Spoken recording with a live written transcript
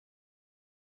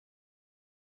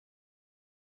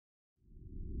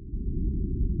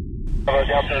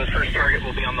Delta, the first target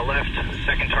will be on the left, the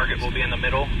second target will be in the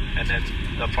middle, and then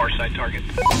the far side target.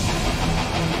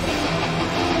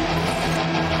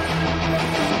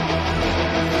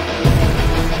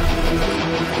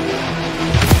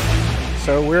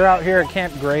 So we're out here at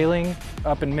Camp Grayling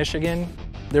up in Michigan.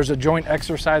 There's a joint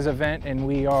exercise event and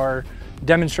we are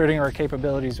demonstrating our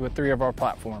capabilities with 3 of our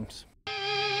platforms.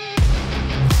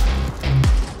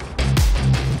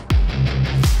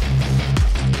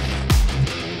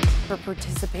 We're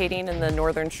participating in the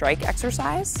Northern Strike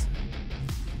exercise.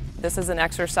 This is an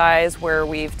exercise where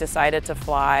we've decided to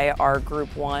fly our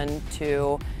Group 1,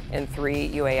 2, and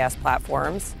 3 UAS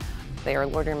platforms. They are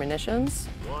Loitering Munitions.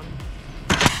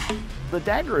 The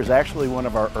Dagger is actually one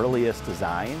of our earliest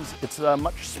designs. It's a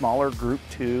much smaller Group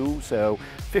 2, so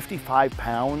 55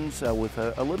 pounds with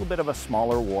a little bit of a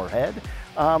smaller warhead,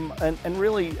 and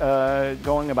really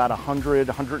going about 100,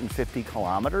 150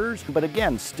 kilometers. But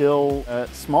again, still a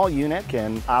small unit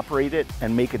can operate it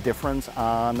and make a difference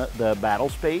on the battle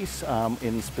space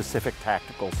in specific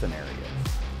tactical scenarios.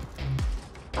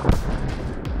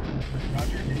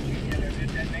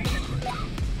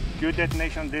 Good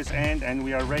detonation on this end, and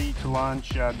we are ready to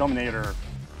launch Dominator.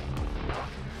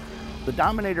 The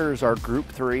Dominator is our Group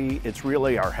 3. It's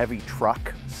really our heavy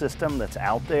truck system that's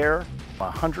out there.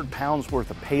 100 pounds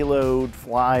worth of payload,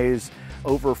 flies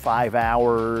over 5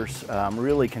 hours,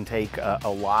 really can take a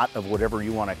lot of whatever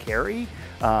you want to carry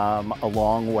a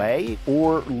long way,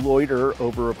 or loiter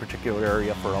over a particular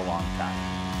area for a long time.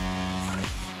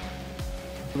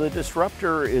 The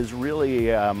Disruptor is really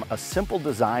a simple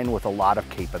design with a lot of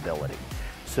capability.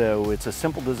 So it's a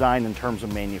simple design in terms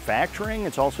of manufacturing.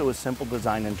 It's also a simple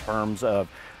design in terms of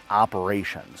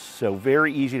operations. So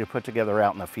very easy to put together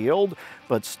out in the field,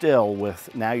 but still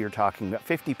with, now you're talking about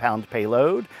 50-pound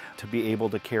payload to be able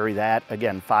to carry that,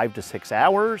 again, 5 to 6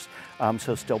 hours,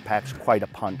 so still packs quite a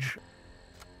punch.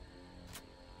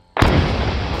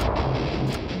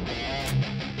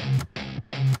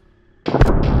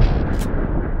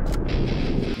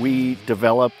 We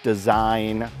develop,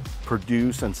 design,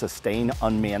 produce, and sustain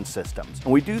unmanned systems.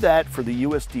 And we do that for the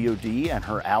US DoD and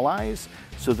her allies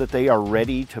so that they are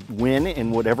ready to win in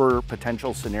whatever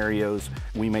potential scenarios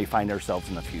we may find ourselves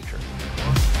in the future.